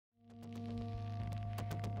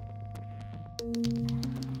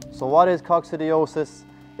So what is coccidiosis?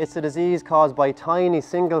 It's a disease caused by tiny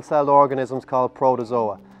single-celled organisms called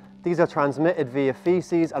protozoa. These are transmitted via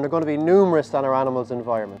feces and are going to be numerous in our animal's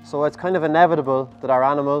environment. So it's kind of inevitable that our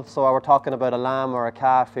animal, so we're talking about a lamb or a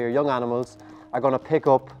calf here, young animals, are going to pick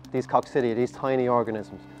up these coccidia, these tiny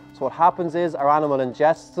organisms. So what happens is our animal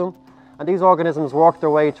ingests them, and these organisms work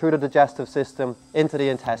their way through the digestive system into the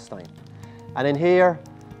intestine. And in here,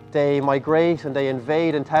 they migrate and they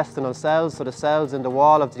invade intestinal cells, so the cells in the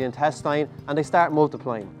wall of the intestine, and they start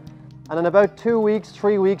multiplying. And in about 2 weeks,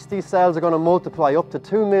 3 weeks, these cells are going to multiply up to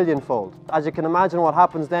 2 million-fold. As you can imagine, what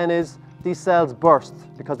happens then is these cells burst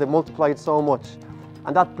because they've multiplied so much.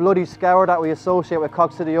 And that bloody scour that we associate with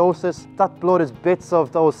coccidiosis, that blood is bits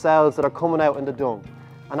of those cells that are coming out in the dung.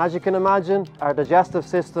 And as you can imagine, our digestive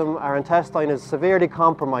system, our intestine is severely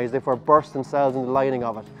compromised if we're bursting cells in the lining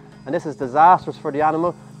of it. And this is disastrous for the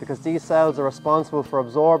animal because these cells are responsible for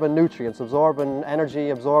absorbing nutrients, absorbing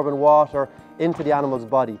energy, absorbing water into the animal's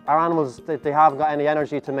body. Our animals, they haven't got any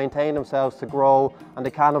energy to maintain themselves, to grow, and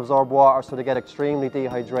they can't absorb water, so they get extremely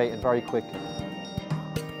dehydrated very quickly.